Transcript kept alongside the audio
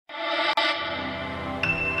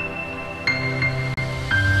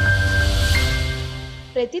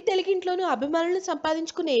ప్రతి తెలుగింట్లోనూ అభిమానులను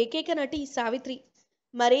సంపాదించుకునే ఏకైక నటి సావిత్రి.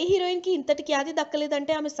 మరే హీరోయిన్కి ఇంతటి ఖ్యాతి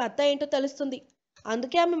దక్కలేదంటే ఆమె సత్తా ఏంటో తెలుస్తుంది.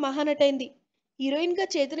 అందుకే ఆమె మహానటైంది. హీరోయిన్గా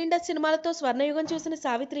చేతినిండా సినిమాలతో స్వర్ణయుగం చూసిన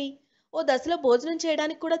సావిత్రి ఓ దశలో భోజనం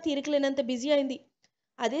చేయడానికి కూడా తీరికలేనంత బిజీ అయింది.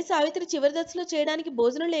 అదే సావిత్రి చివరి దశలో చేయడానికి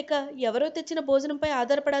భోజనం లేక ఎవరో తెచ్చిన భోజనంపై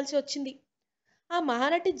ఆధారపడాల్సి వచ్చింది. ఆ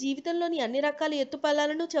మహానటి జీవితంలోని అన్ని రకాల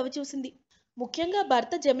ఎత్తుపల్లాలను చవిచూసింది. ముఖ్యంగా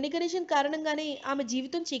భర్త జమిని గణేశన్ కారణంగానే ఆమె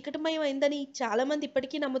జీవితం చీకటిమయం అయిందని చాలామంది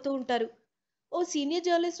ఇప్పటికీ నమ్ముతూ ఉంటారు. ఓ సీనియర్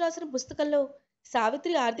జర్నలిస్ట్ రాసిన పుస్తకంలో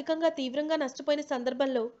సావిత్రి ఆర్థికంగా తీవ్రంగా నష్టపోయిన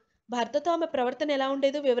సందర్భంలో భర్తతో ఆమె ప్రవర్తన ఎలా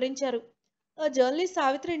ఉండేదో వివరించారు. ఆ జర్నలిస్ట్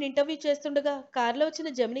సావిత్రిని ఇంటర్వ్యూ చేస్తుండగా కారులో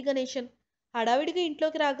వచ్చిన జమిని గణేశన్ హడావిడిగా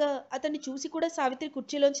ఇంట్లోకి రాగా అతన్ని చూసి కూడా సావిత్రి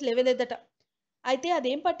కుర్చీలోంచి లేవలేదట. అయితే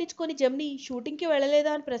అదేం పట్టించుకొని జమిని షూటింగ్కి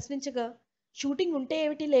వెళ్ళలేదా అని ప్రశ్నించగా, షూటింగ్ ఉంటే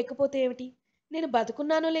ఏమిటి లేకపోతే ఏమిటి, నేను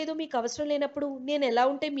బతుకున్నానో లేదో మీకు అవసరం లేనప్పుడు నేను ఎలా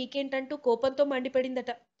ఉంటే మీకేంటంటూ కోపంతో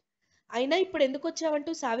మండిపడిందట. అయినా ఇప్పుడు ఎందుకు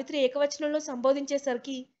వచ్చావంటూ సావిత్రి ఏకవచనంలో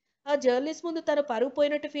సంబోధించేసరికి ఆ జర్నలిస్ట్ ముందు తన పరువు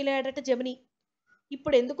పోయినట్టు ఫీల్ అయ్యాడట జమిని.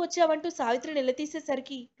 ఇప్పుడు ఎందుకు వచ్చావంటూ సావిత్రి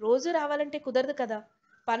నిలదీసేసరికి రోజు రావాలంటే కుదరదు కదా,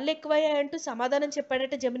 పనులు ఎక్కువయ్యాయంటూ సమాధానం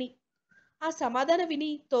చెప్పాడట జమిని. ఆ సమాధానం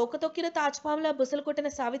విని తోక తొక్కిన తాజ్పాములా బుసలు కొట్టిన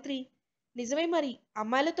సావిత్రి, నిజమే మరి,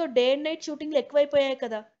 అమ్మాయిలతో డే అండ్ నైట్ షూటింగ్లు ఎక్కువైపోయాయి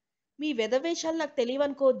కదా, మీ వెధవేషాలు నాకు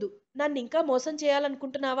తెలియవనుకోవద్దు, నన్ను ఇంకా మోసం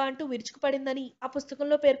చేయాలనుకుంటున్నావా అంటూ విరుచుకుపడిందని ఆ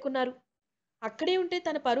పుస్తకంలో పేర్కొన్నారు. అక్కడే ఉంటే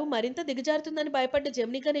తన పరువు మరింత దిగజారుతుందని భయపడ్డ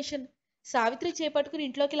జమిని గణేశన్ సావిత్రి చేపట్టుకుని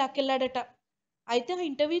ఇంట్లోకి లాక్కెళ్లాడట. అయితే ఆ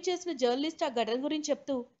ఇంటర్వ్యూ చేసిన జర్నలిస్ట్ ఆ ఘటన గురించి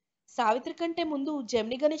చెప్తూ, సావిత్రి కంటే ముందు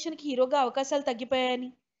జమిని గణేశన్కి హీరోగా అవకాశాలు తగ్గిపోయాయని,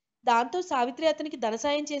 దాంతో సావిత్రి అతనికి ధన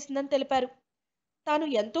సాయం చేసిందని తెలిపారు. తాను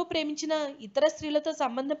ఎంతో ప్రేమించిన ఇతర స్త్రీలతో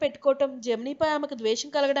సంబంధం పెట్టుకోవటం జమినీపై ఆమెకు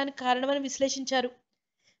ద్వేషం కలగడానికి కారణమని విశ్లేషించారు.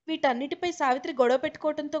 వీటన్నిటిపై సావిత్రి గొడవ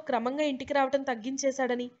పెట్టుకోవడంతో క్రమంగా ఇంటికి రావడం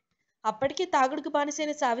తగ్గించేశాడని, అప్పటికే తాగుడుకు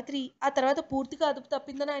బానిసైన సావిత్రి ఆ తర్వాత పూర్తిగా అదుపు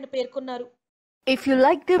తప్పిందని ఆయన పేర్కొన్నారు. If you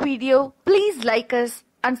like the video, please like us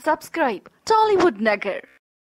and subscribe Tollywood Nagar.